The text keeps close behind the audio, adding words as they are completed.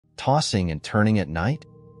tossing and turning at night?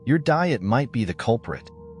 Your diet might be the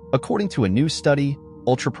culprit. According to a new study,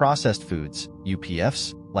 ultra-processed foods,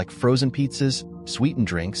 UPFs, like frozen pizzas, sweetened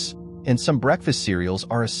drinks, and some breakfast cereals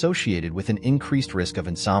are associated with an increased risk of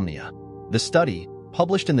insomnia. The study,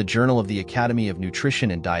 published in the Journal of the Academy of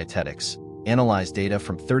Nutrition and Dietetics, analyzed data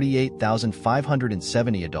from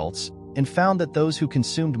 38,570 adults and found that those who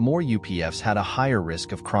consumed more UPFs had a higher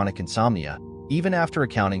risk of chronic insomnia, even after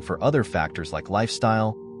accounting for other factors like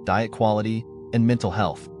lifestyle, diet quality, and mental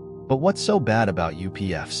health. But what's so bad about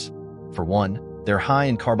UPFs? For one, they're high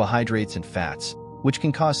in carbohydrates and fats, which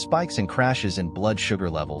can cause spikes and crashes in blood sugar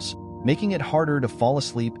levels, making it harder to fall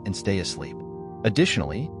asleep and stay asleep.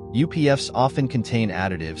 Additionally, UPFs often contain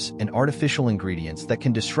additives and artificial ingredients that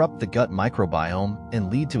can disrupt the gut microbiome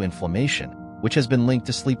and lead to inflammation, which has been linked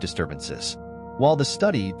to sleep disturbances. While the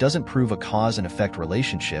study doesn't prove a cause and effect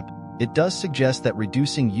relationship, it does suggest that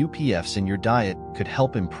reducing UPFs in your diet could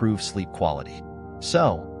help improve sleep quality.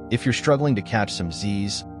 So, if you're struggling to catch some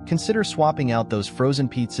Z's, consider swapping out those frozen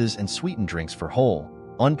pizzas and sweetened drinks for whole,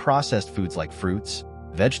 unprocessed foods like fruits,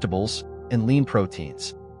 vegetables, and lean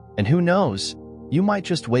proteins. And who knows, you might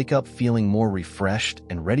just wake up feeling more refreshed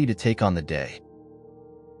and ready to take on the day.